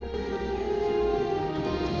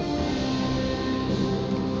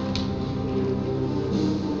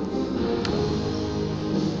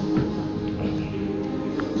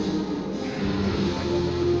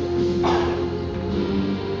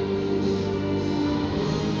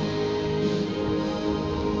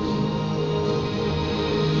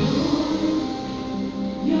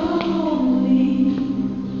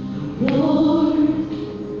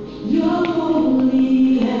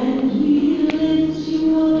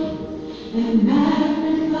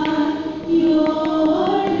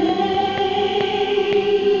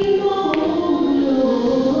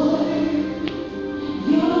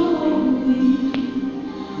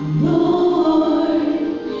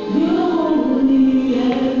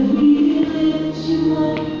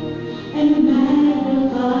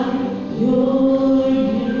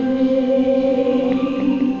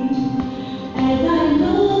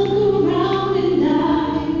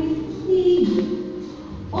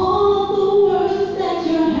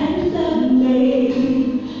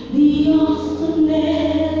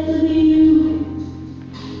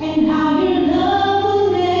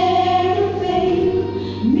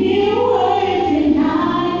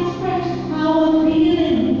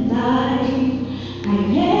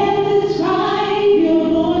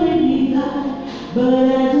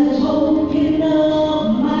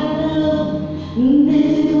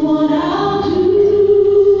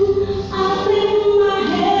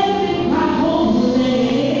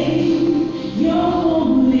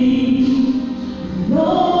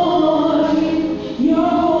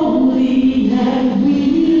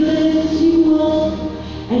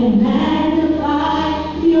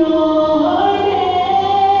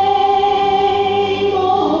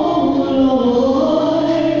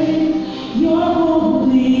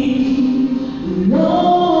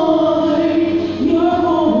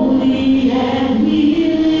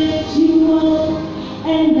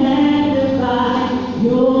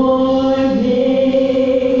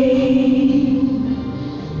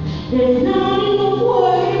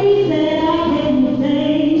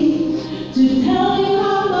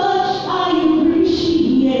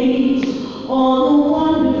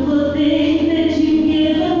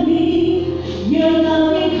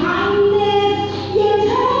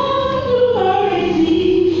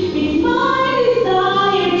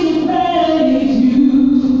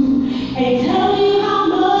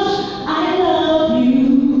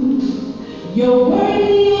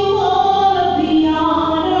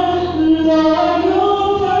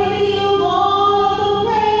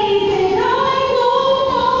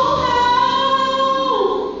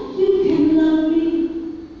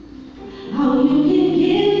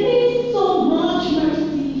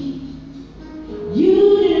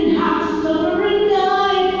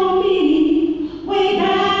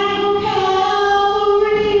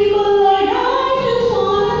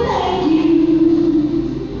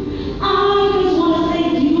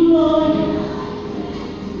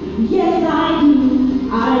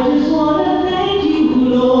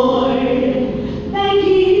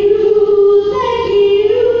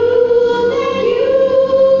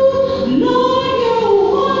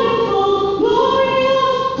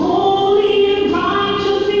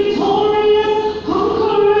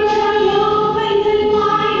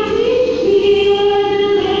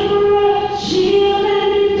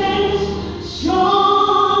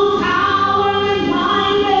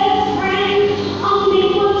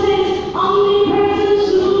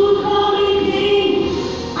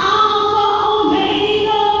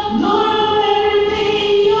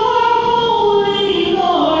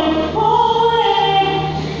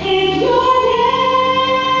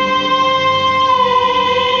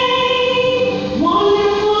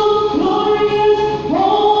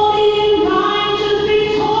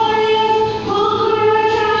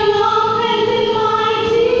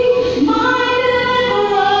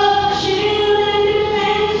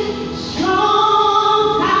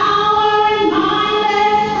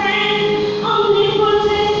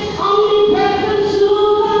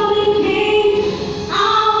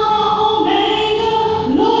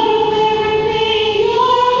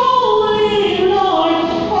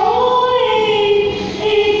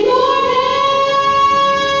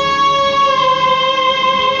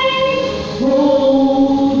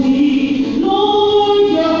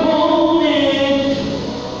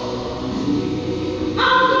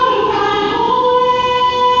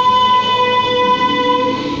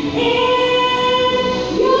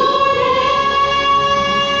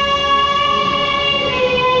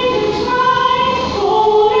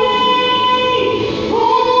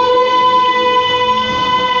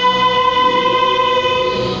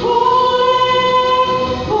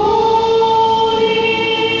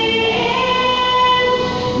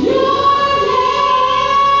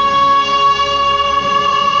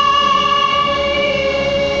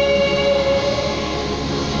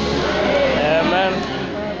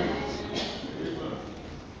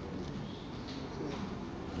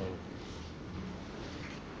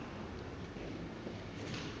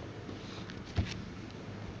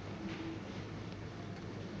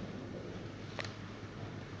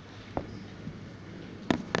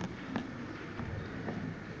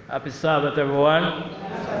Happy Sabbath, everyone.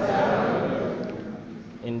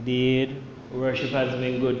 Indeed, worship has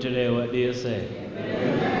been good today. What do you say?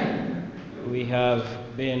 Amen. We have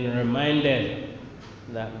been reminded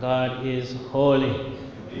that God is holy.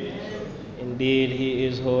 Indeed, He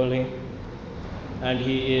is holy, and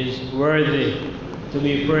He is worthy to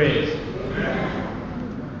be praised.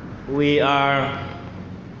 We are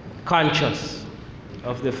conscious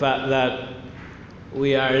of the fact that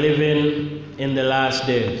we are living in the last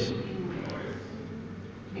days.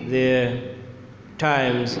 The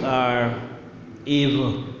times are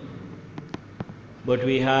evil, but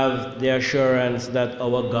we have the assurance that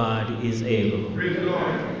our God is able.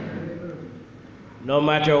 No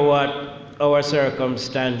matter what our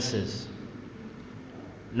circumstances,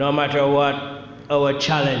 no matter what our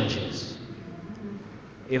challenges,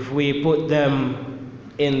 if we put them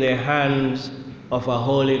in the hands of a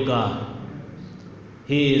holy God,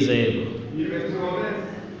 He is able.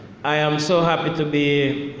 I am so happy to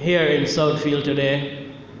be here in Southfield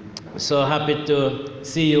today. So happy to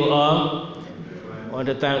see you all. I want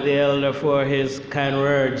to thank the elder for his kind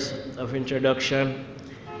words of introduction,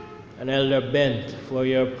 and Elder Bent for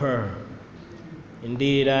your prayer.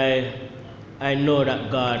 Indeed, I know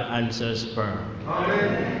that God answers prayer.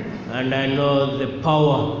 Amen. And I know the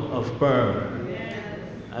power of prayer.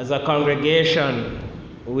 As a congregation,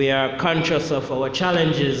 we are conscious of our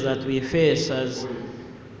challenges that we face, as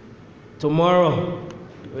tomorrow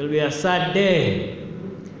will be a sad day,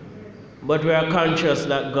 but we are conscious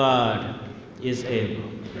that God is able.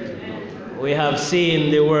 We have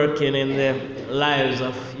seen the working in the life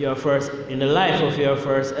of your first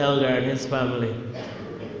elder and his family,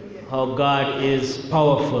 how God is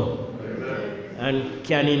powerful and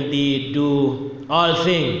can indeed do all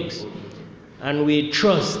things, and we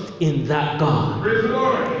trust in that God.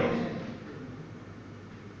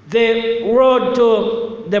 The road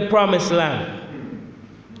to the promised land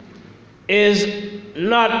is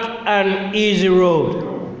not an easy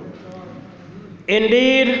road.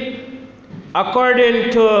 Indeed,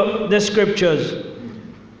 according to the scriptures,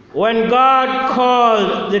 when God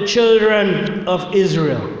called the children of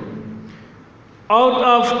Israel out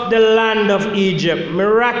of the land of Egypt,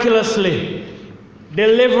 miraculously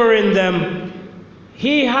delivering them,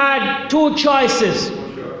 He had two choices.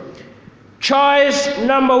 Choice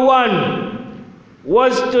number one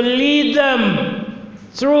was to lead them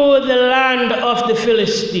through the land of the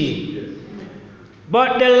Philistine.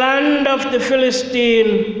 But the land of the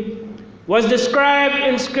Philistine was described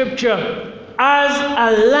in Scripture as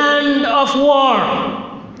a land of war.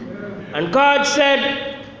 And God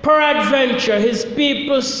said, peradventure His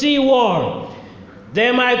people see war,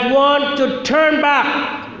 they might want to turn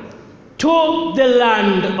back to the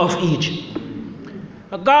land of Egypt.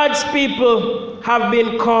 God's people have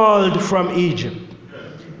been called from Egypt,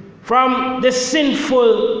 from the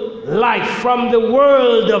sinful life, from the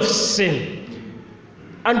world of sin.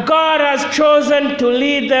 And God has chosen to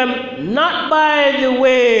lead them not by the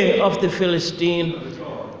way of the Philistine,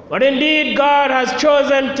 but indeed God has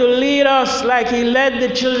chosen to lead us like He led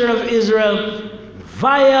the children of Israel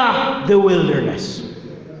via the wilderness.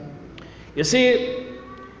 You see,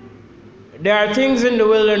 there are things in the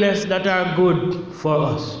wilderness that are good for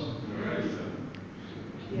us.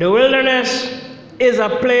 The wilderness is a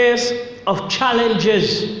place of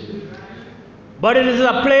challenges, but it is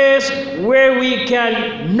a place where we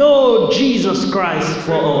can know Jesus Christ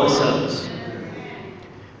for ourselves.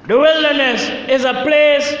 The wilderness is a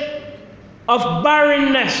place of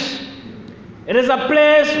barrenness. It is a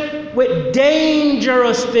place with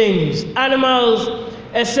dangerous things, animals,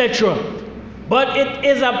 etc. But it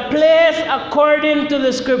is a place, according to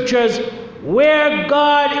the scriptures, where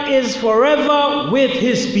God is forever with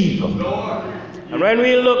His people. And when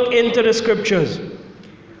we look into the scriptures,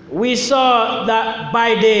 we saw that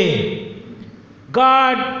by day,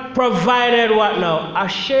 God provided what now? A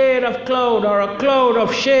shade of cloud, or a cloud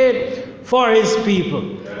of shade for His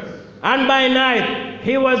people. And by night,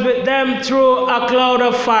 He was with them through a cloud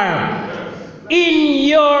of fire. In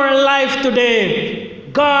your life today,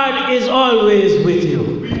 God is always with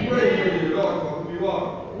you.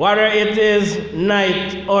 Whether it is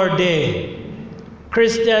night or day,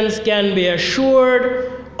 Christians can be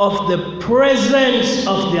assured of the presence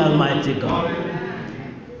of the Almighty God.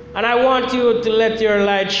 And I want you to let your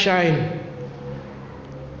light shine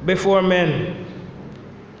before men,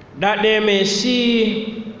 that they may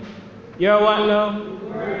see your what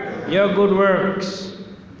now? Your good works,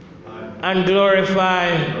 and glorify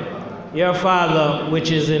your Father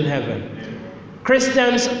which is in heaven.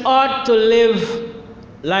 Christians ought to live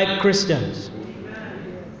like Christians.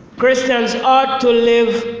 Christians ought to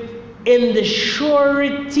live in the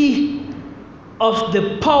surety of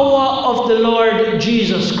the power of the Lord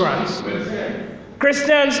Jesus Christ.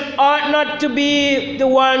 Christians ought not to be the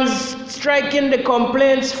ones striking the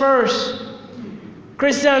complaints first.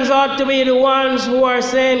 Christians ought to be the ones who are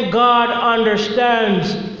saying God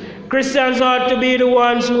understands. Christians ought to be the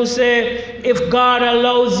ones who say, if God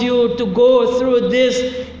allows you to go through this,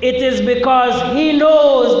 it is because He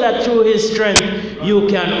knows that through His strength you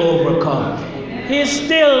can overcome. He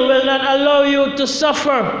still will not allow you to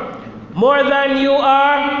suffer more than you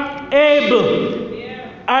are able.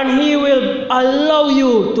 And He will allow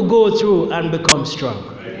you to go through and become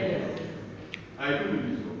strong. I do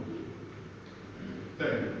believe so.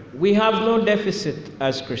 Thank you. We have no deficit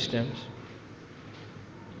as Christians.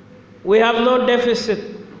 We have no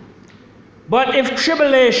deficit. But if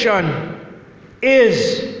tribulation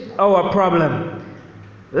is our problem,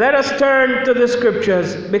 let us turn to the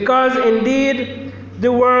scriptures, because indeed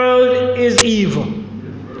the world is evil.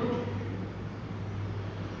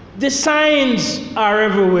 The signs are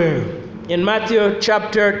everywhere. In Matthew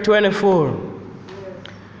chapter 24,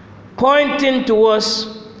 pointing to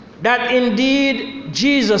us that indeed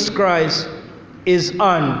Jesus Christ is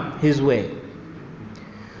on His way.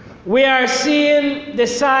 We are seeing the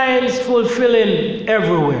signs fulfilling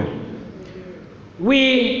everywhere.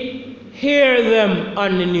 We hear them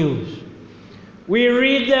on the news. We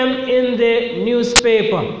read them in the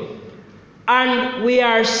newspaper. And we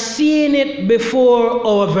are seeing it before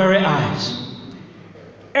our very eyes.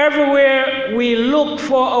 Everywhere we look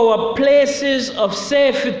for our places of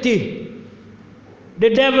safety, the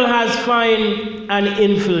devil has found and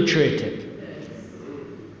infiltrated.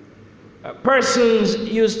 Persons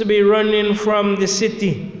used to be running from the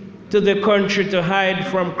city to the country to hide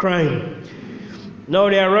from crime. Now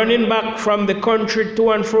they are running back from the country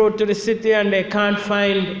to and fro to the city, and they can't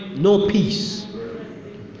find no peace.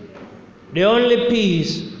 The only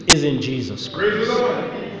peace is in Jesus Christ.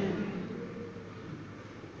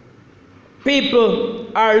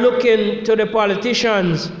 People are looking to the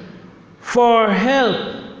politicians for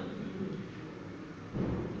help.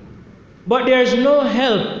 But there's no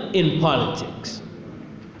help in politics.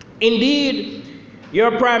 Indeed,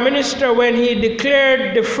 your Prime Minister, when he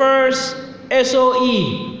declared the first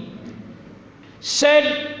SOE,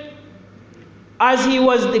 said, as he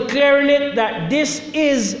was declaring it, that this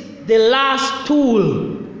is the last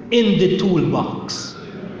tool in the toolbox.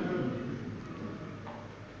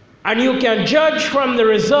 And you can judge from the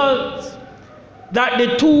results that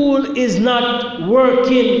the tool is not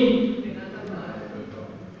working.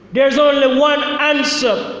 There's only one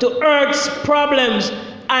answer to Earth's problems,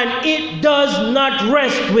 and it does not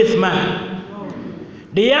rest with man.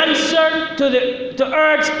 The answer to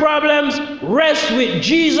Earth's problems rests with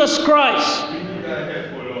Jesus Christ.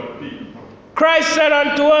 Christ said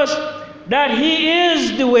unto us that He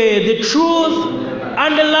is the way, the truth,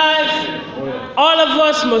 and the life. All of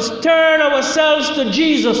us must turn ourselves to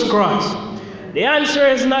Jesus Christ. The answer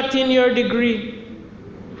is not in your degree.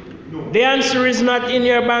 The answer is not in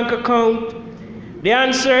your bank account. The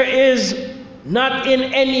answer is not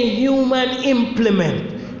in any human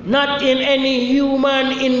implement, not in any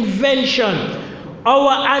human invention.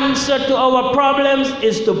 Our answer to our problems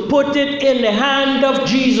is to put it in the hand of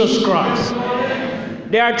Jesus Christ.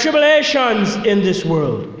 There are tribulations in this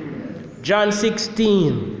world. John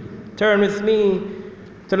 16. Turn with me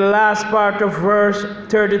to the last part of verse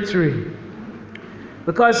 33.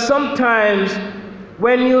 Because sometimes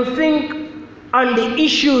when you think on the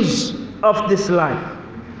issues of this life,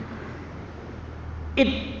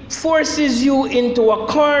 it forces you into a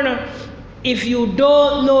corner if you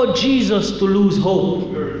don't know Jesus to lose hope.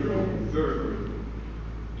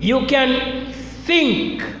 You can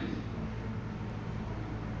think,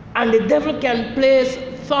 and the devil can place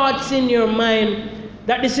thoughts in your mind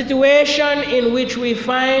that the situation in which we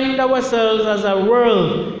find ourselves as a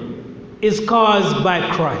world is caused by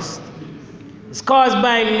Christ. It's caused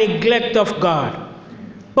by neglect of God.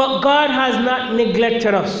 But God has not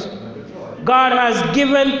neglected us. God has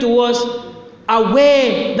given to us a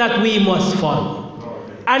way that we must follow.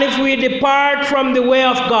 And if we depart from the way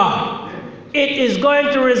of God, it is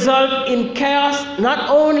going to result in chaos, not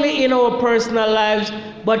only in our personal lives,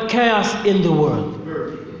 but chaos in the world.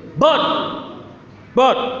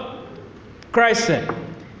 But Christ said,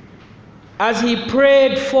 as He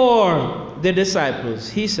prayed for the disciples,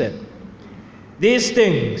 He said, these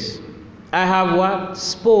things I have what?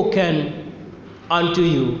 Spoken unto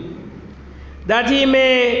you, that in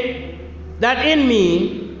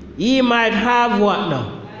me ye might have what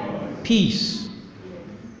now? Peace.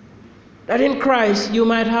 That in Christ you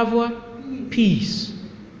might have what? Peace.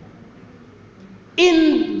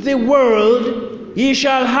 In the world ye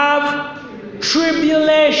shall have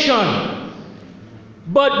tribulation,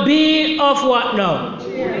 but be of what now?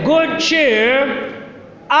 Good cheer,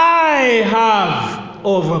 I have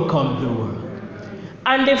overcome the world.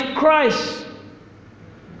 And if Christ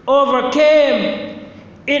overcame,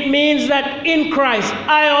 it means that in Christ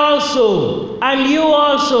I also and you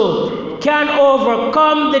also can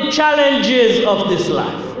overcome the challenges of this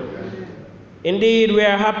life. Indeed, we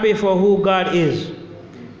are happy for who God is.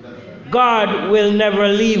 God will never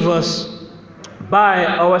leave us by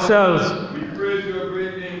ourselves.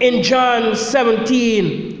 In John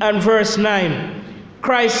 17 and verse 9,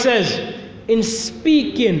 Christ says, in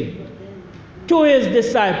speaking to his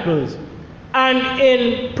disciples and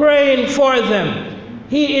in praying for them,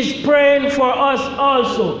 he is praying for us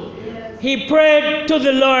also. He prayed to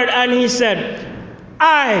the Lord and he said,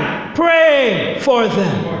 I pray for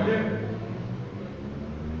them.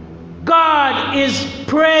 God is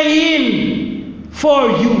praying for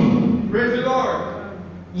you. Praise the Lord.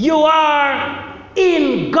 You are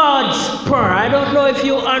in God's prayer. I don't know if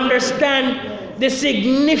you understand the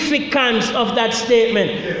significance of that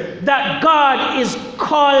statement, that God is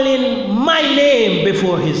calling my name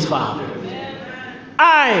before his Father.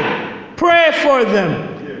 I pray for them.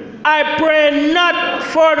 I pray not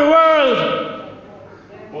for the world.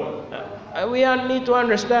 We need to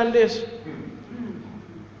understand this.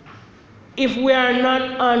 If we are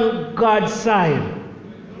not on God's side,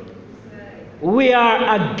 we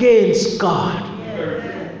are against God.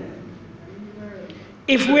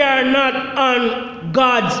 If we are not on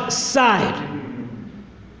God's side,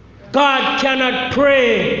 God cannot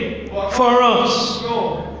pray for us.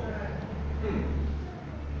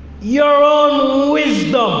 Your own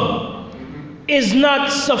wisdom is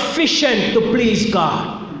not sufficient to please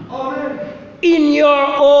God. In your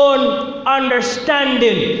own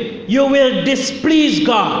understanding, you will displease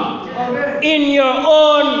God. In your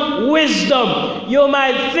own wisdom, you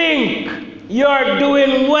might think you're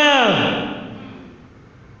doing well.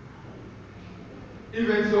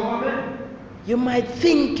 Even so, amen. You might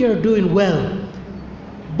think you're doing well,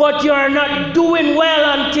 but you are not doing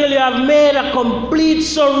well until you have made a complete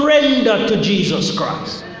surrender to Jesus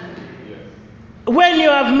Christ. When you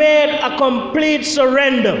have made a complete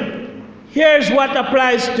surrender, here's what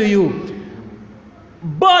applies to you.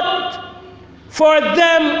 But for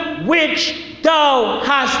them which thou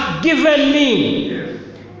hast given me,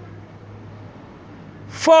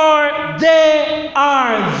 for they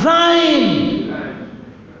are thine.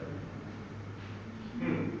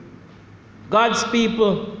 God's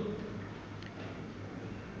people,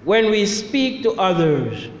 when we speak to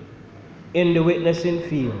others in the witnessing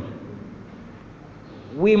field,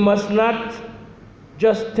 we must not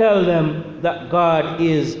just tell them that God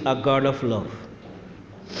is a God of love.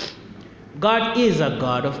 God is a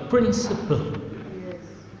God of principle.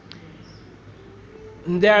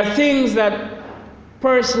 There are things that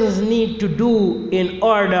persons need to do in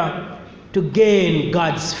order to gain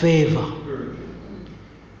God's favor.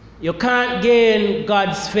 You can't gain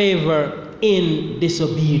God's favor in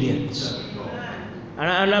disobedience.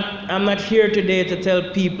 And I'm not here today to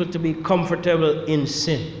tell people to be comfortable in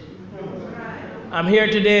sin. I'm here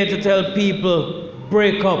today to tell people,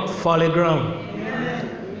 break up folly ground.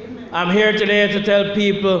 I'm here today to tell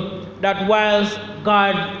people that whilst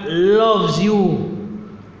God loves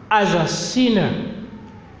you as a sinner,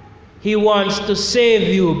 he wants to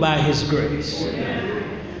save you by his grace.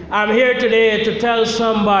 I'm here today to tell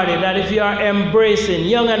somebody that if you are embracing,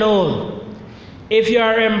 young and old, if you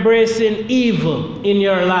are embracing evil in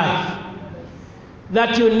your life,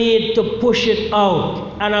 that you need to push it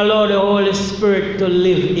out and allow the Holy Spirit to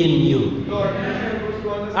live in you.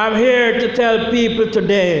 I'm here to tell people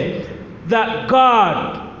today that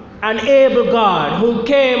God, an able God who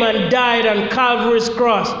came and died on Calvary's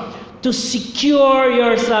cross to secure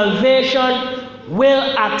your salvation,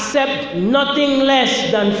 will accept nothing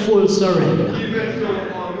less than full surrender.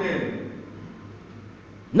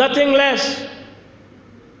 Nothing less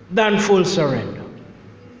than full surrender.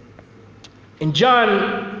 In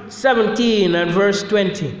John 17 and verse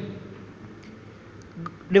 20,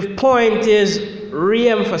 the point is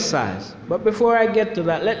re-emphasized. But before I get to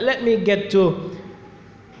that, let me get to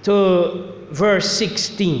verse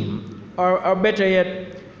 16, or better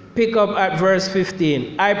yet, pick up at verse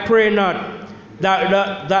 15. I pray not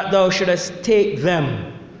that thou shouldest take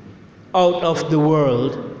them out of the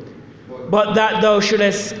world, but that thou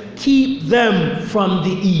shouldest keep them from the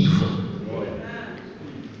evil.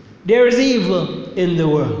 There is evil in the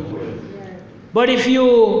world. But if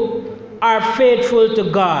you are faithful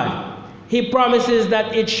to God, he promises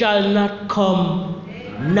that it shall not come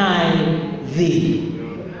nigh thee.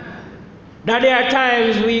 That there are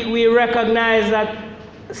times we recognize that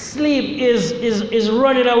sleep is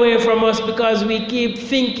running away from us because we keep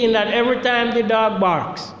thinking that every time the dog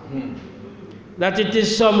barks, that it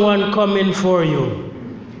is someone coming for you.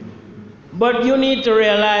 But you need to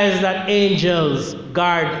realize that angels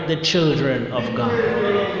guard the children of God.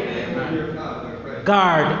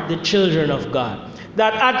 Guard the children of God.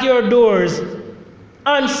 That at your doors,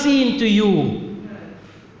 unseen to you,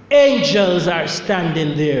 angels are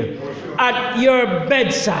standing there. At your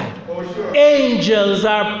bedside, angels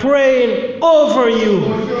are praying over you,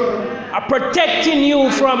 are protecting you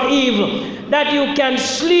from evil, that you can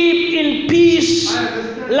sleep in peace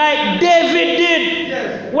like David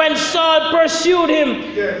did when Saul pursued him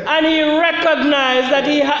and he recognized that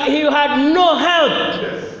he had no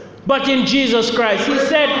help but in Jesus Christ. He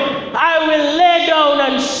said, I will lay down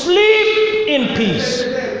and sleep in peace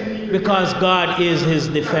because God is his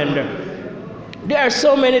defender. There are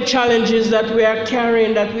so many challenges that we are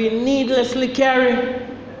carrying that we needlessly carry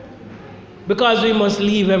because we must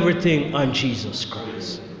leave everything on Jesus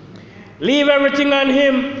Christ. Leave everything on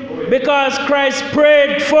him because Christ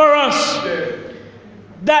prayed for us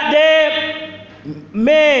that they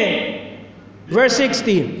may, verse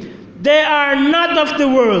 16, they are not of the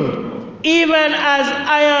world, even as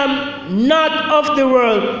I am not of the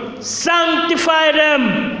world. Sanctify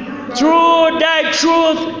them through thy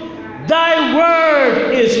truth. Thy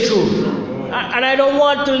word is truth. And I don't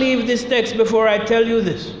want to leave this text before I tell you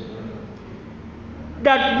this,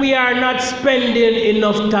 that we are not spending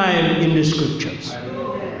enough time in the scriptures.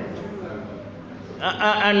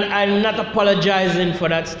 And I'm not apologizing for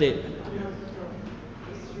that statement.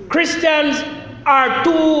 Christians are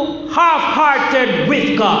too half-hearted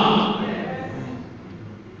with God.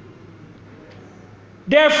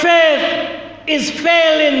 Their faith is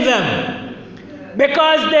failing them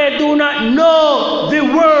because they do not know the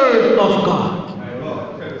word of God.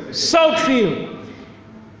 Southfield,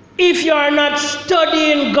 if you are not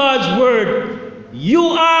studying God's word, you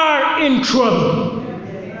are in trouble.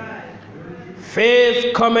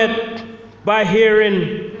 Faith cometh by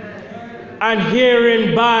hearing, and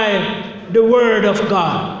hearing by the word of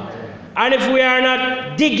God. And if we are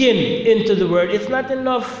not digging into the word, it's not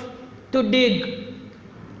enough to dig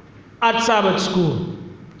at Sabbath school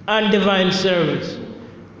and divine service,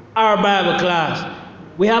 our Bible class.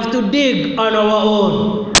 We have to dig on our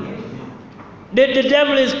own. The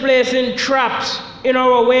devil is placing traps in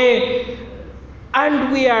our way,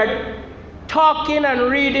 and we are talking and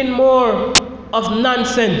reading more of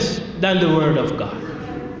nonsense than the word of God.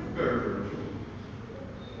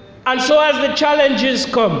 And so as the challenges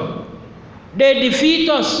come, they defeat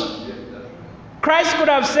us. Christ could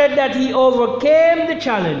have said that he overcame the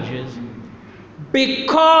challenges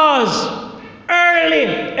because early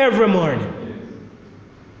every morning,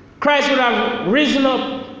 Christ would have risen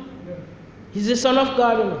up. He's the Son of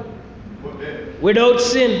God, you know, without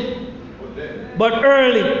sin. But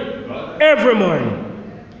early every morning,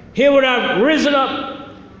 he would have risen up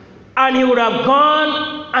and he would have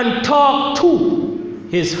gone and talked to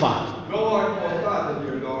his Father.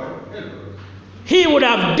 He would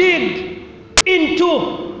have digged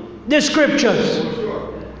into the scriptures.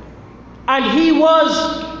 And he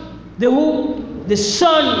was the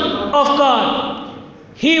Son of God.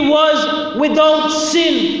 He was without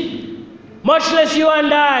sin, much less you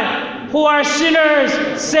and I, who are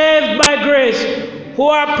sinners saved by grace, who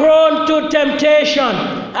are prone to temptation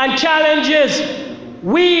and challenges.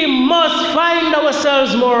 We must find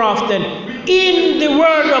ourselves more often in the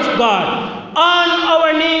Word of God, on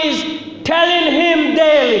our knees, telling him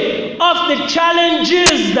daily of the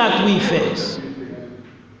challenges that we face.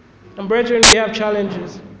 And brethren, we have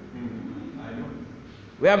challenges.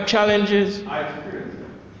 We have challenges.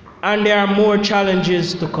 And there are more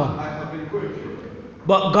challenges to come.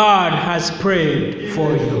 But God has prayed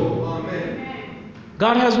for you.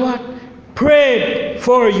 God has what? Prayed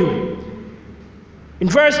for you. In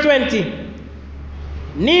verse 20,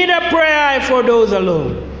 neither pray I for those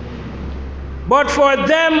alone, but for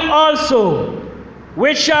them also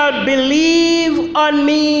which shall believe on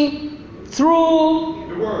me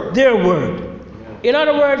through their word. In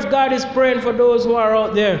other words, God is praying for those who are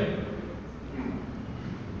out there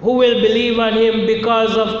who will believe on him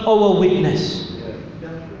because of our witness.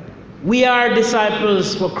 We are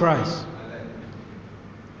disciples for Christ.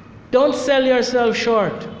 Don't sell yourself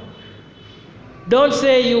short. Don't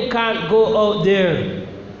say you can't go out there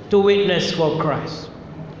to witness for Christ.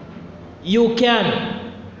 You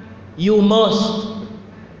can. You must.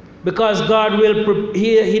 Because God will,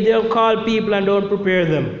 he don't call people and don't prepare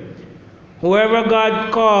them. Whoever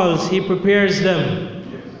God calls, he prepares them.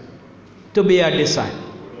 to be a disciple.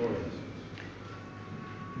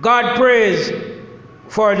 God prays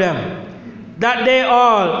for them that they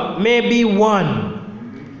all may be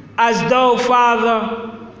one, as thou,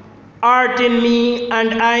 Father, art in me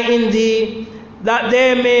and I in thee, that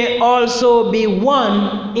they may also be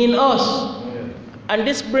one in us. And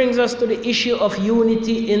this brings us to the issue of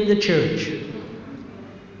unity in the church.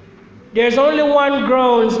 There's only one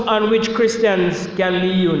grounds on which Christians can be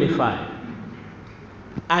unified,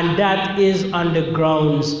 and that is on the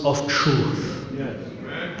grounds of truth. Yes.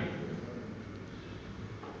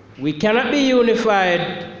 We cannot be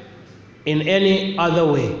unified in any other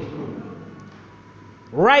way.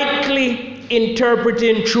 Rightly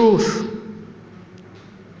interpreting truth.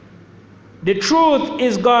 The truth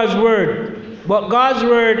is God's word, but God's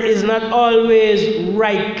word is not always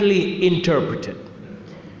rightly interpreted.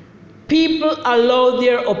 People allow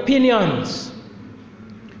their opinions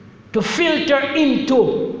to filter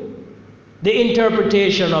into the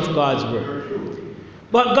interpretation of God's word.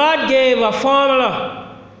 But God gave a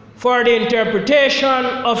formula for the interpretation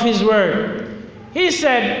of his word. He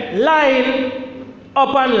said, line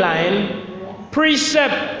upon line,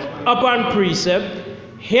 precept upon precept,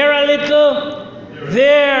 here a little,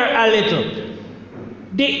 there a little.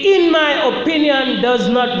 The in my opinion does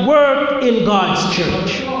not work in God's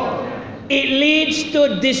church. It leads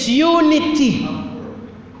to disunity.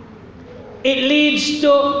 It leads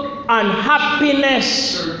to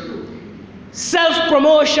unhappiness.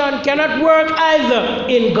 Self-promotion cannot work either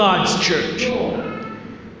in God's church.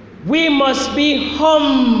 We must be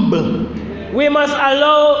humble. We must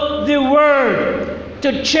allow the word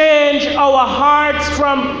to change our hearts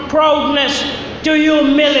from proudness to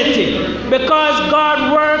humility, because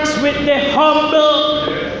God works with the humble.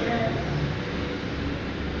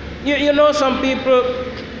 You know, some people,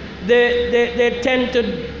 they tend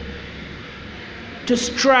to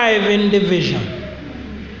strive in division.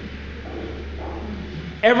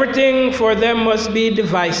 Everything for them must be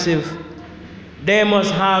divisive. They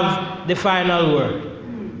must have the final word.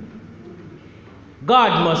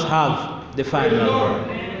 God must have the final word.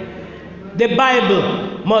 The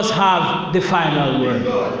Bible must have the final word.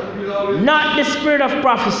 Not the spirit of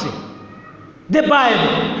prophecy. The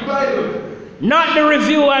Bible. Not the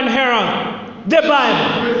Review and Herald. The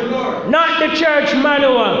Bible. Not the church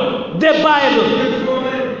manual. The Bible.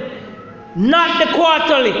 Not the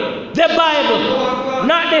quarterly. The Bible.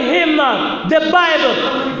 Not the hymnal. The Bible.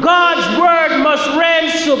 God's word must reign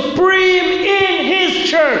supreme in his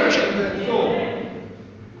church.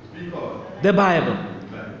 The Bible.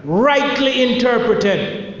 Rightly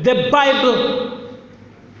interpreted. The Bible.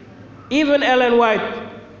 Even Ellen White,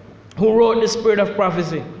 who wrote The Spirit of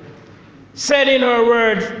Prophecy, said in her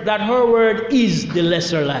words that her word is the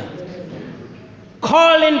lesser light,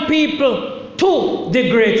 calling people to the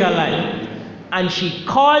greater light. And she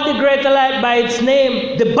called the greater light by its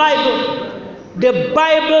name, the Bible. The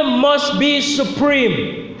Bible must be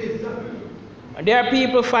supreme. And there are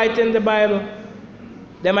people fighting the Bible.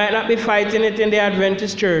 They might not be fighting it in the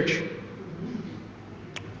Adventist church.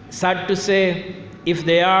 Sad to say, if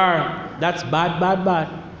they are, that's bad, bad, bad.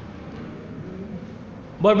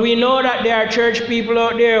 But we know that there are church people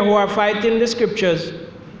out there who are fighting the scriptures.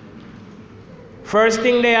 First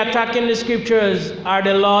thing they attack in the scriptures are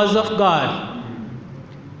the laws of God.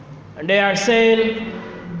 And they are saying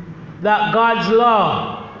that God's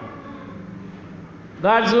law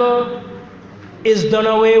is done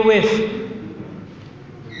away with.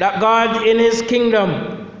 That God in his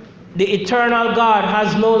kingdom, the eternal God,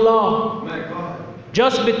 has no law.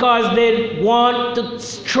 Just because they want to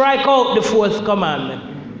strike out the fourth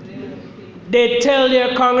commandment, they tell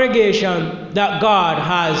their congregation that God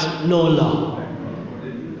has no law.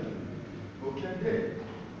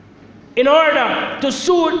 In order to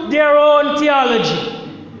suit their own theology,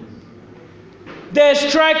 they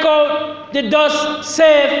strike out the thus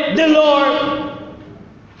saith the Lord.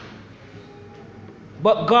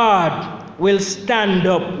 But God will stand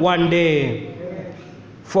up one day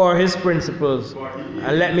for his principles.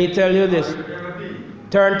 And let me tell you this.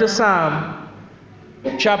 Turn to Psalm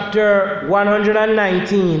chapter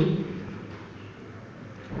 119.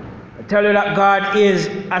 I tell you that God is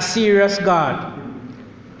a serious God.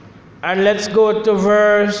 And let's go to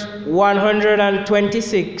verse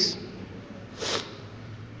 126.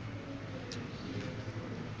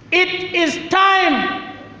 It is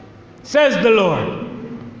time, says the Lord.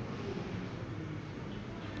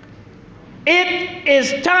 It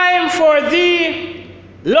is time for thee,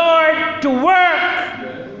 Lord, to work,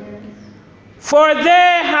 for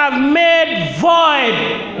they have made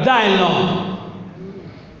void thy law.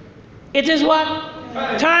 It is what?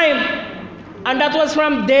 Time. And that was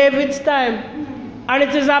from David's time. And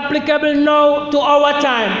it is applicable now to our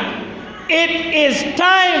time. It is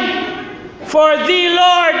time for thee,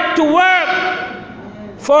 Lord, to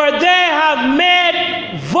work, for they have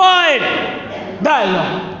made void thy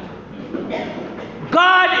law.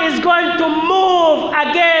 God is going to move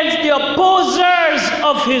against the opposers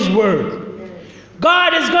of his word.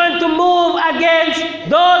 God is going to move against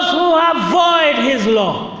those who have void his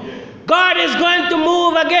law. God is going to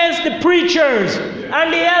move against the preachers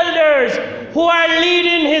and the elders who are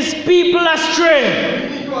leading his people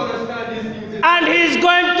astray. And he's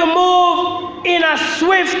going to move in a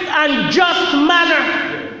swift and just manner.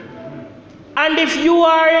 And if you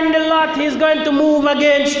are in the lot, he's going to move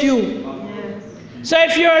against you. So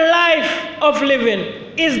if your life of living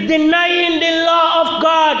is denying the law of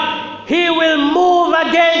God, he will move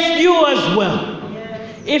against you as well.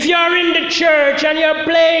 If you're in the church and you're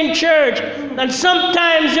playing church, and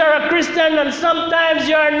sometimes you're a Christian and sometimes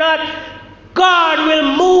you're not, God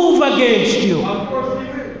will move against you.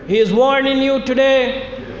 He is warning you today.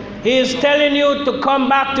 He is telling you to come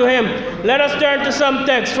back to him. Let us turn to some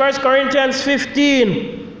text. 1 Corinthians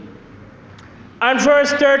 15 and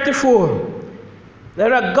verse 34.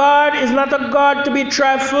 That God is not a God to be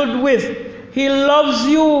trifled with. He loves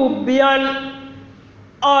you beyond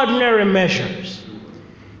ordinary measures.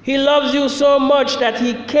 He loves you so much that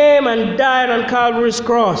he came and died on Calvary's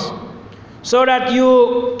cross so that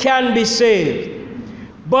you can be saved.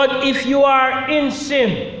 But if you are in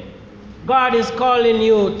sin, God is calling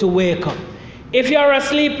you to wake up. If you are a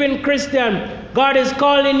sleeping Christian, God is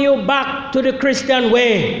calling you back to the Christian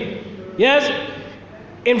way. Yes?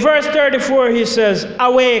 In verse 34 he says,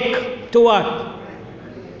 awake to what?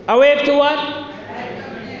 Awake to what?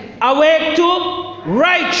 Awake to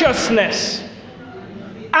righteousness.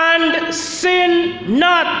 And sin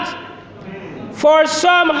not, for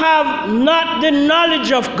some have not the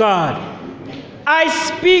knowledge of God. I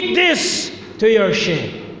speak this to your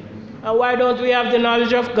shame. And why don't we have the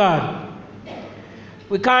knowledge of God?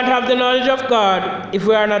 We can't have the knowledge of God if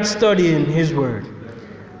we are not studying his word.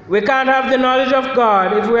 We can't have the knowledge of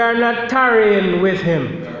God if we are not tarrying with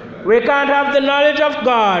him. We can't have the knowledge of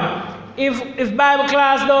God if Bible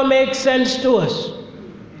class don't make sense to us.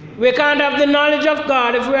 We can't have the knowledge of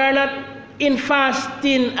God if we are not in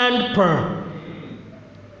fasting and prayer.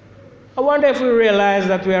 I wonder if we realize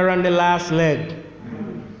that we are on the last leg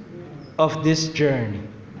of this journey.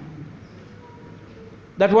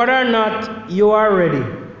 That whether or not you are ready,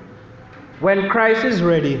 when Christ is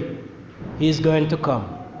ready, he is going to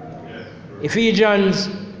come. Ephesians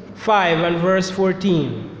 5 and verse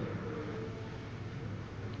 14.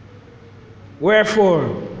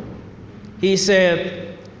 Wherefore, he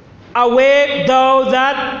said, awake thou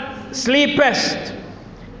that sleepest,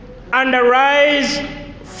 and arise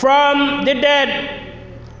from the dead,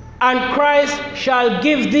 and Christ shall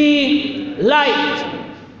give thee light.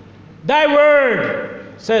 Thy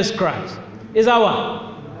word, says Christ, is a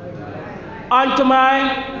what? Unto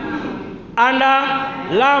my and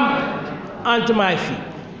a lamp unto my feet.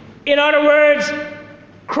 In other words,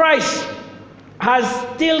 Christ has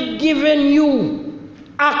still given you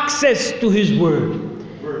access to his word.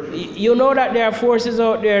 You know that there are forces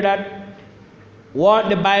out there that want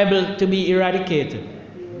the Bible to be eradicated.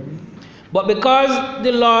 But because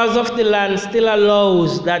the laws of the land still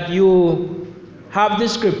allows that you have the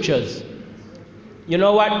scriptures, you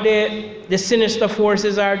know what the sinister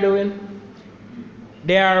forces are doing?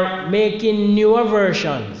 They are making newer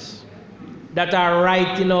versions that are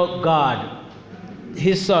writing out God,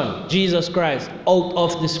 his son, Jesus Christ, out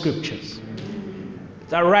of the scriptures.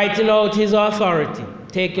 They're writing out his authority,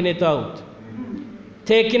 taking it out.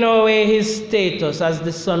 Taking away his status as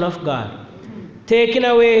the Son of God. Taking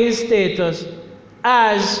away his status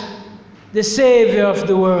as the Savior of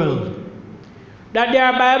the world. That there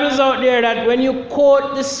are Bibles out there that when you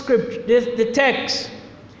quote the script, the text,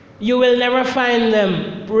 you will never find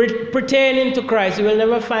them pertaining to Christ. You will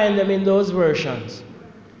never find them in those versions.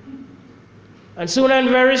 And soon and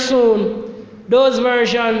very soon, those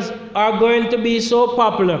versions are going to be so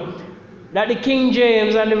popular that the King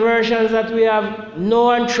James and the versions that we have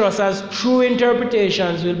know and trust as true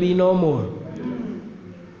interpretations will be no more.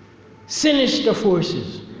 Sinister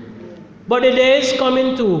forces. But the day is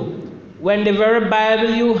coming too when the very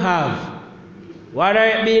Bible you have, whether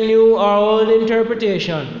it be new or old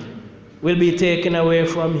interpretation, will be taken away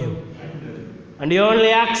from you. And the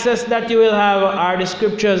only access that you will have are the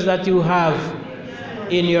scriptures that you have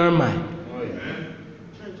in your mind.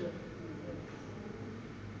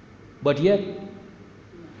 But yet,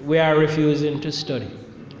 we are refusing to study.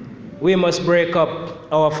 We must break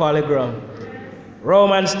up our folly ground.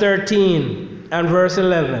 Romans 13 and verse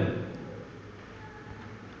 11.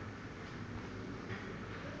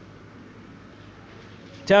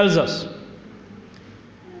 Tells us,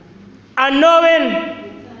 and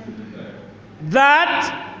knowing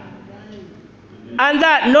that,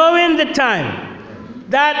 knowing the time,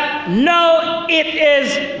 that now it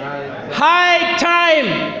is high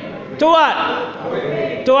time to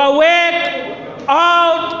what? To awake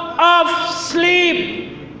out of sleep.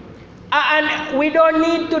 And we don't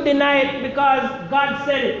need to deny it because God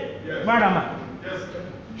said it, yes. Brother man. Yes.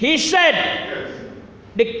 He said, yes.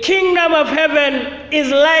 The kingdom of heaven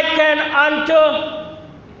is likened unto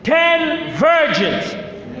 10 virgins.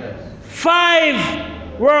 Yes.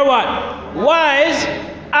 5 were what? Wise,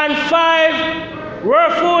 and 5 were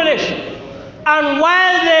foolish. And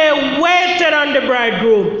while they waited on the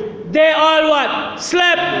bridegroom, they all what?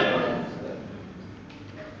 Slept.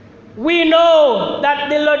 We know that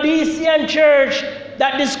the Laodicean church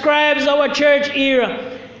that describes our church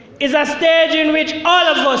era is a stage in which all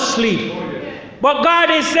of us sleep. But God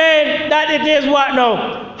is saying that it is what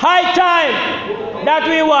now? High time that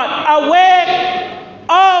we what? Awake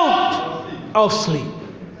out of sleep.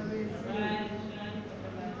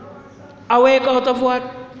 Awake out of what?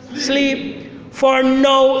 Sleep. For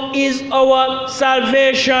now is our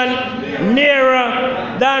salvation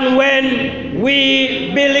nearer than when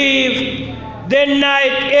we believe. The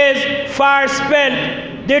night is far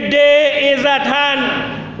spent, the day is at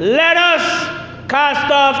hand. Let us cast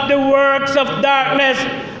off the works of darkness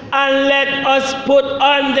and let us put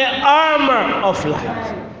on the armor of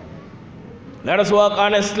light. Let us walk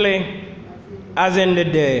honestly as in the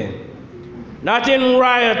day. Not in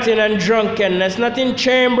rioting and drunkenness, not in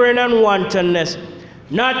chambering and wantonness,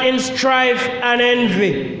 not in strife and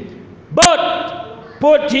envy. But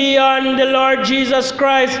put ye on the Lord Jesus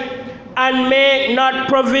Christ, and make not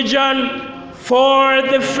provision for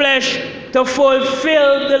the flesh to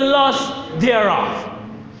fulfill the lust thereof.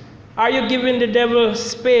 Are you giving the devil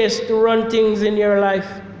space to run things in your life?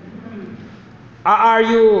 Or are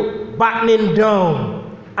you battening down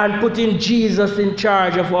and putting Jesus in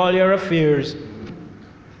charge of all your affairs?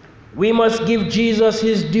 We must give Jesus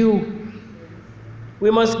his due. We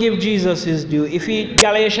must give Jesus his due. If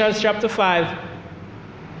Galatians chapter 5,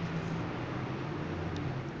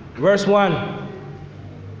 verse 1.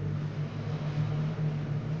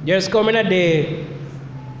 There's coming a day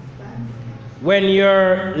when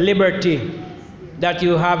your liberty that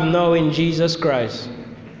you have now in Jesus Christ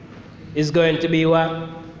is going to be what?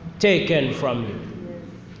 Taken from you.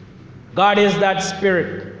 God is that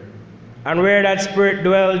spirit. And where that spirit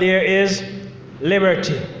dwells, there is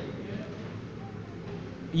liberty.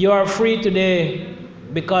 You are free today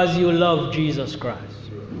because you love Jesus Christ.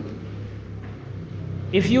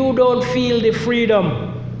 If you don't feel the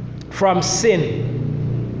freedom from sin,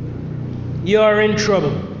 you are in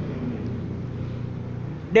trouble.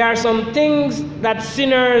 There are some things that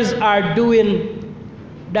sinners are doing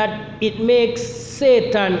that it makes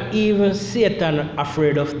even Satan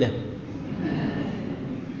afraid of them.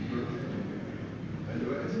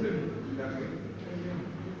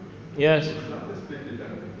 Yes.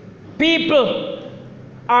 People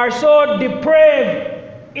are so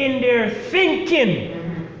depraved in their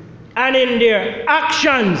thinking and in their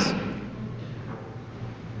actions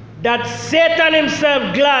that Satan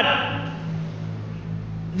himself glad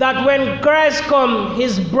that when Christ comes,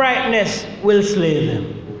 his brightness will slay them.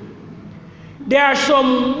 There are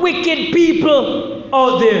some wicked people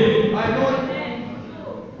out there. I know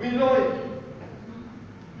it. We know it.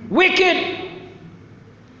 Wicked.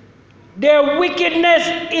 Their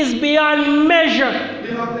wickedness is beyond measure.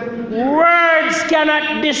 Words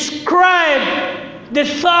cannot describe the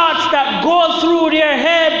thoughts that go through their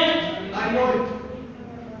head. I know it.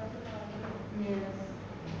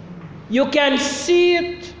 You can see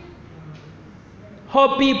it,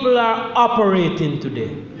 how people are operating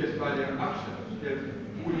today. Yes, by their actions. Yes.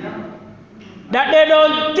 That they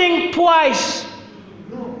don't think twice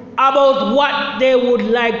about what they would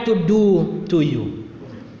like to do to you.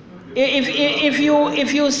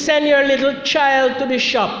 If you send your little child to the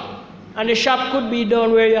shop, and the shop could be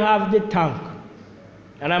down where you have the tank,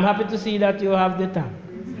 and I'm happy to see that you have the tank.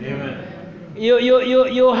 Amen.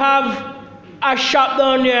 You have a shop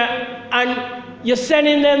down there, and you're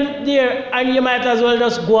sending them there, and you might as well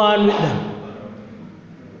just go on with them.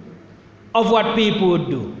 Of what people would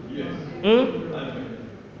do. Yes.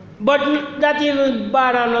 But not even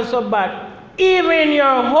bad and not so bad. Even in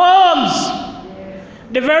your homes,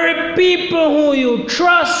 the very people who you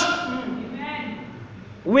trust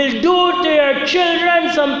will do to your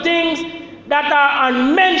children some things that are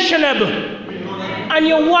unmentionable. And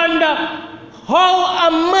you wonder How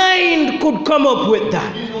a mind could come up with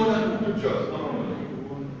that? You know that who to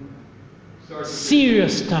trust.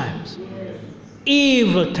 Serious times.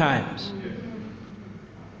 Evil times.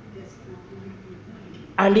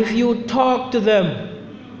 And if you talk to them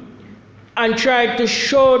and try to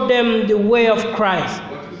show them the way of Christ,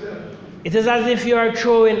 it is as if you are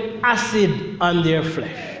throwing acid on their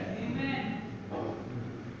flesh.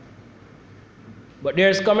 But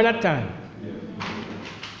there's coming a time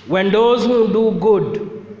when those who do good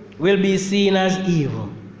will be seen as evil,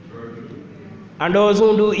 and those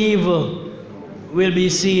who do evil will be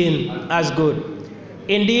seen as good.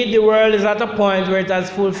 Indeed, the world is at a point where it has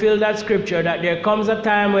fulfilled that scripture that there comes a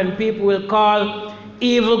time when people will call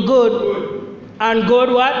evil good and good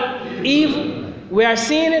what? Evil. We are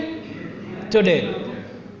seeing it today.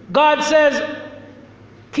 God says,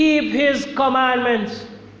 keep his commandments.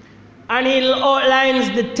 And he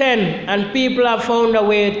outlines the 10, and people have found a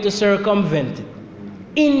way to circumvent it.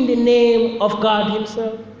 In the name of God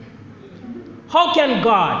himself. How can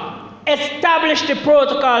God establish the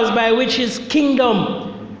protocols by which his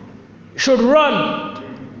kingdom should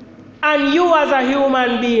run, and you as a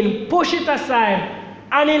human being push it aside,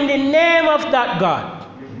 and in the name of that God,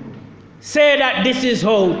 say that this is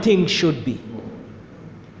how things should be?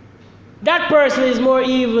 That person is more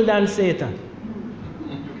evil than Satan.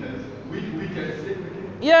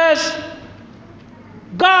 Yes.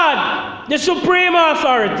 God, the supreme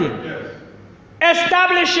authority,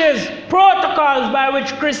 establishes protocols by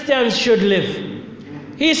which Christians should live.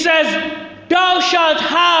 He says, thou shalt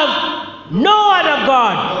have no other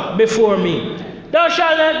God before me. Thou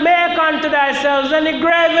shalt not make unto thyself any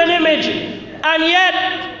graven image. And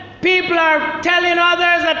yet, people are telling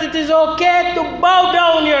others that it is okay to bow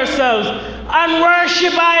down yourselves and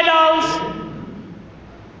worship idols.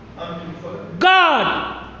 God,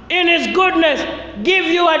 in his goodness, give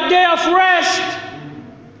you a day of rest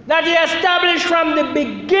that he established from the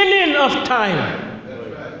beginning of time.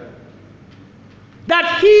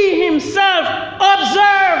 That he himself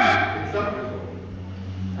observed.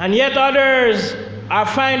 And yet others are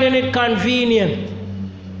finding it convenient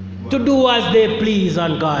to do as they please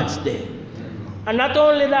on God's day. And not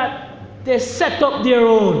only that, they set up their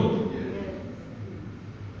own.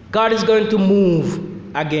 God is going to move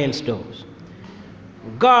against those.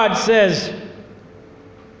 God says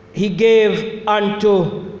he gave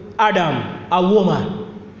unto Adam a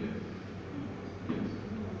woman,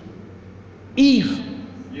 Eve.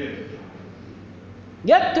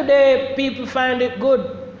 Yet today people find it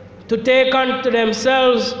good to take unto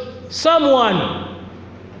themselves someone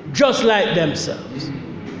just like themselves.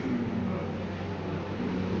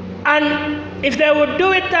 And if they would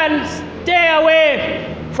do it and stay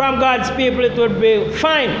away from God's people, it would be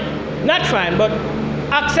fine. Not fine, but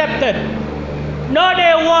accepted. Now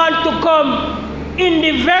they want to come in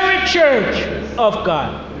the very church of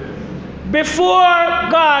God, before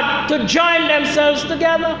God, to join themselves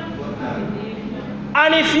together.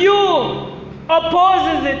 And if you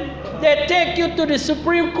opposes it, they take you to the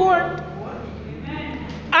Supreme Court.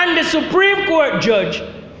 And the Supreme Court judge,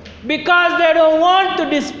 because they don't want to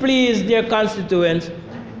displease their constituents,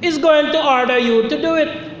 is going to order you to do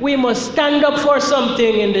it. We must stand up for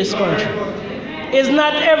something in this country. It's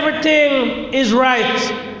not everything is right.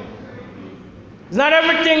 It's not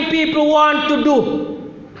everything people want to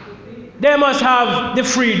do. They must have the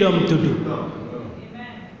freedom to do.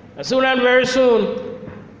 And soon and very soon,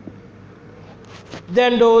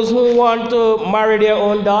 then those who want to marry their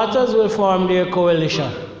own daughters will form their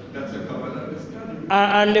coalition.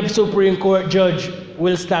 And the Supreme Court judge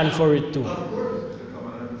will stand for it too.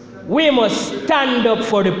 We must stand up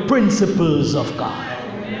for the principles of God.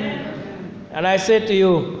 And I say to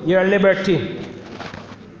you, your liberty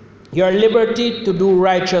to do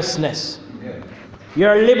righteousness,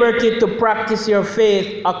 your liberty to practice your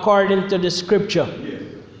faith according to the scripture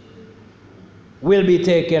will be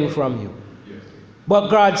taken from you. But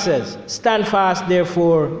God says, stand fast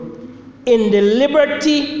therefore in the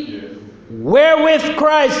liberty wherewith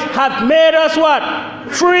Christ hath made us what?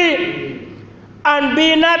 Free. And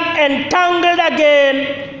be not entangled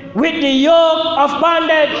again with the yoke of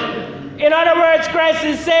bondage. In other words, Christ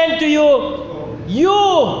is saying to you, you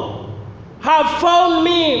have found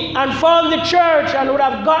me and found the church and would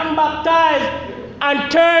have gotten baptized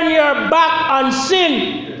and turned your back on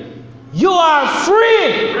sin. You are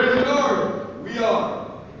free. Praise the Lord. We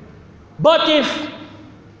are. But if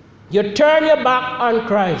you turn your back on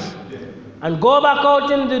Christ and go back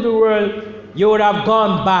out into the world, you would have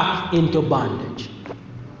gone back into bondage.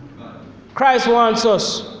 Christ wants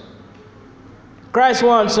us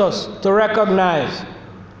to recognize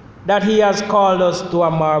that he has called us to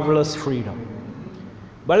a marvelous freedom.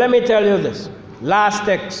 But let me tell you this. Last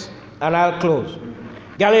text, and I'll close.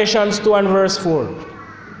 Galatians 2 and verse 4.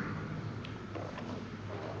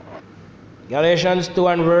 Galatians 2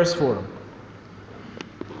 and verse 4.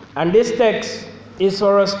 And this text is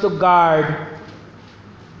for us to guard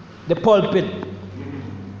the pulpit.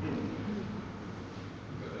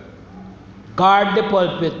 Guard the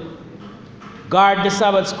pulpit. Guard the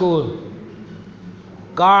Sabbath school.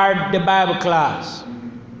 Guard the Bible class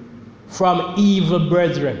from evil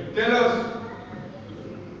brethren. Tell us.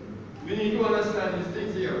 We need to understand these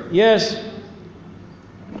things here. Yes.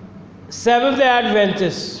 Seventh-day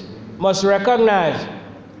Adventists must recognize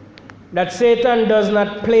that Satan does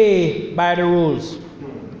not play by the rules.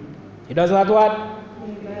 He does not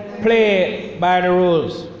what? Play by the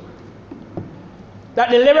rules. That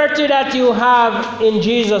the liberty that you have in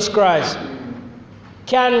Jesus Christ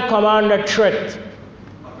can come under threat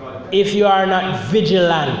if you are not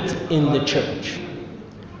vigilant in the church.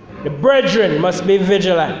 The brethren must be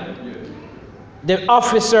vigilant. The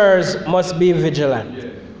officers must be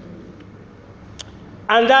vigilant.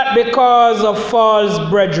 And that because of false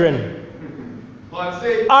brethren,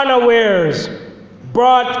 unawares,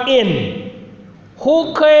 brought in,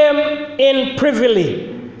 who came in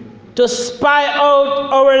privily to spy out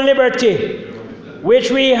our liberty,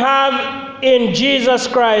 which we have in Jesus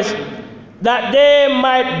Christ, that they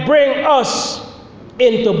might bring us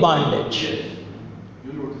into bondage.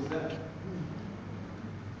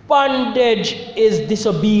 Bondage is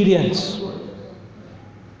disobedience.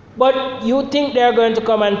 But you think they're going to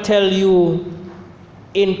come and tell you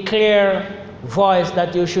in clear voice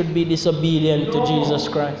that you should be disobedient to Jesus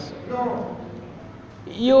Christ? No.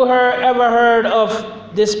 You ever heard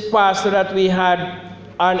of this pastor that we had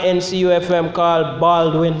on NCUFM called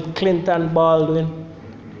Baldwin, Clinton Baldwin,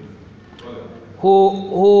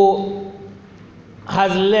 who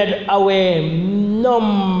has led away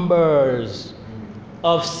numbers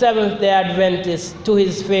of Seventh-day Adventists to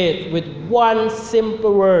his faith with one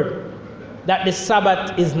simple word, that the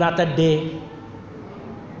Sabbath is not a day.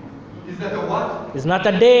 Is that a what? It's not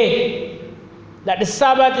a day. That the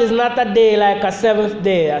Sabbath is not a day like a seventh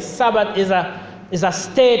day. A Sabbath is a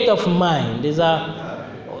state of mind, is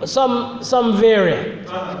some variant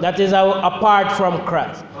that is apart from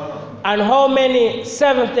Christ. And how many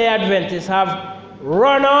Seventh-day Adventists have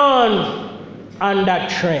run on that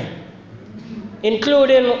train,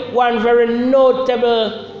 including one very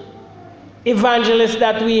notable evangelist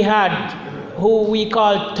that we had, who we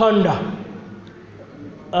call Thunder.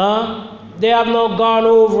 They have now gone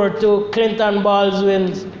over to Clinton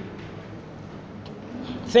Baldwin's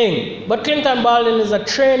thing. But Clinton Baldwin is a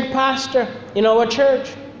trained pastor in our church,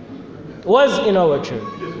 was in our church,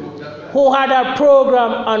 who had a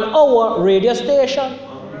program on our radio station.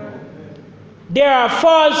 There are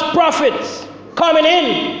false prophets coming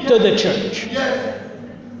in to the church. Yes.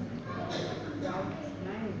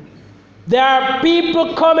 There are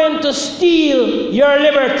people coming to steal your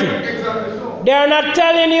liberty. Exactly so. They are not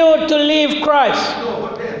telling you to leave Christ. No,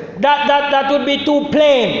 but then. That would be too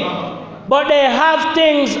plain. But they have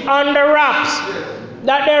things under wraps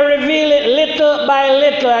that they reveal it little by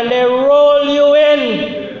little, and they roll you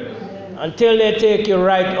in until they take you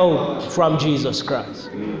right out from Jesus Christ.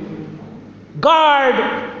 Guard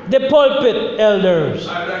the pulpit, elders.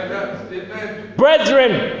 I like that statement.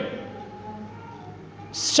 Brethren,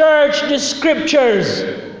 search the scriptures.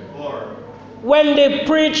 Lord. When the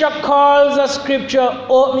preacher calls a scripture,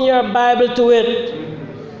 open your Bible to it.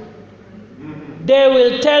 They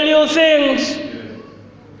will tell you things.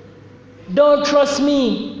 Don't trust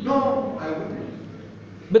me, No, I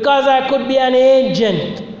wouldn't. because I could be an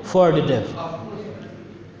agent for the devil. Of course.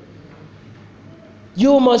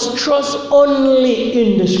 You must trust only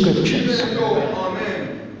in the scriptures. Even so,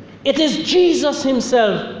 amen. It is Jesus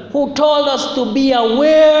himself who told us to be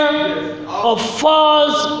aware of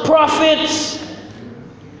false prophets.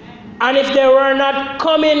 And if they were not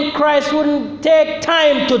coming, Christ wouldn't take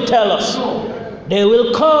time to tell us. They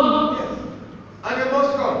will come. And they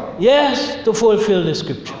must come. Yes, to fulfill the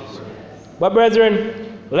scriptures. But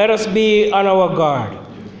brethren, let us be on our guard.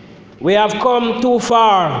 We have come too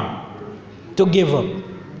far to give up.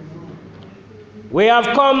 We have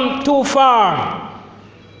come too far.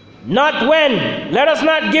 Not when. Let us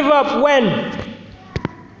not give up when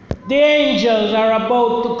the angels are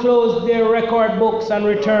about to close their record books and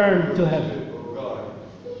return to heaven.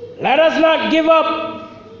 Let us not give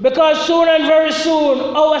up, because soon and very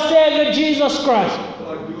soon our Savior Jesus Christ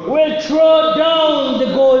will throw down the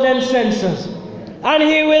golden censers, and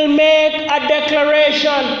he will make a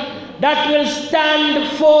declaration that will stand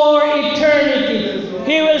for eternity.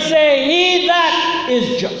 He will say, "He that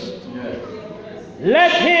is just."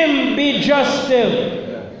 let him be just still.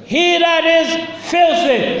 He that is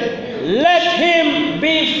filthy, let him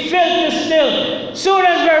be filthy still. Soon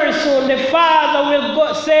and very soon, the father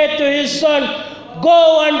will say to his son,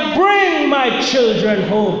 go and bring my children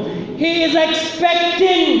home. He is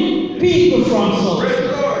expecting people from South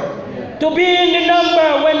to be in the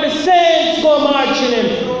number when the saints go marching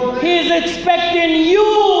in. He is expecting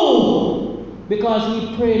you because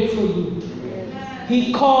he prayed for you.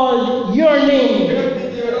 He called your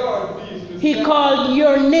name. He called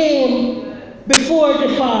your name before the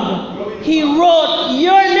Father. He wrote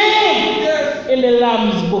your name in the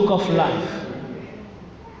Lamb's book of life.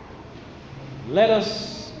 Let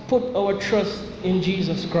us put our trust in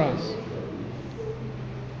Jesus Christ.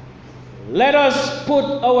 Let us put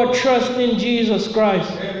our trust in Jesus Christ.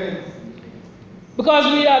 Amen. Because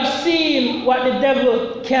we have seen what the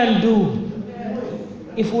devil can do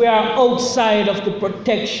if we are outside of the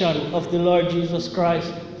protection of the Lord Jesus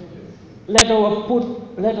Christ. Let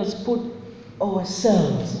us put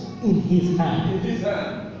ourselves in his hand. In his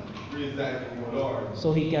hand. Praise thy name, Lord.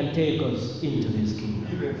 So he can take us into his kingdom.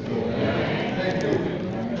 Even so. Thank you.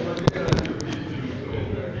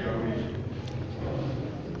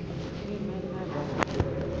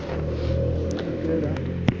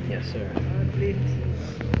 Yes, sir.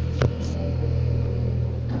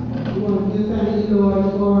 We want to thank the Lord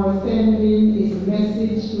for sending his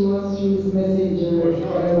message to us through his messenger.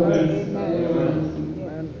 Amen.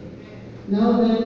 Now that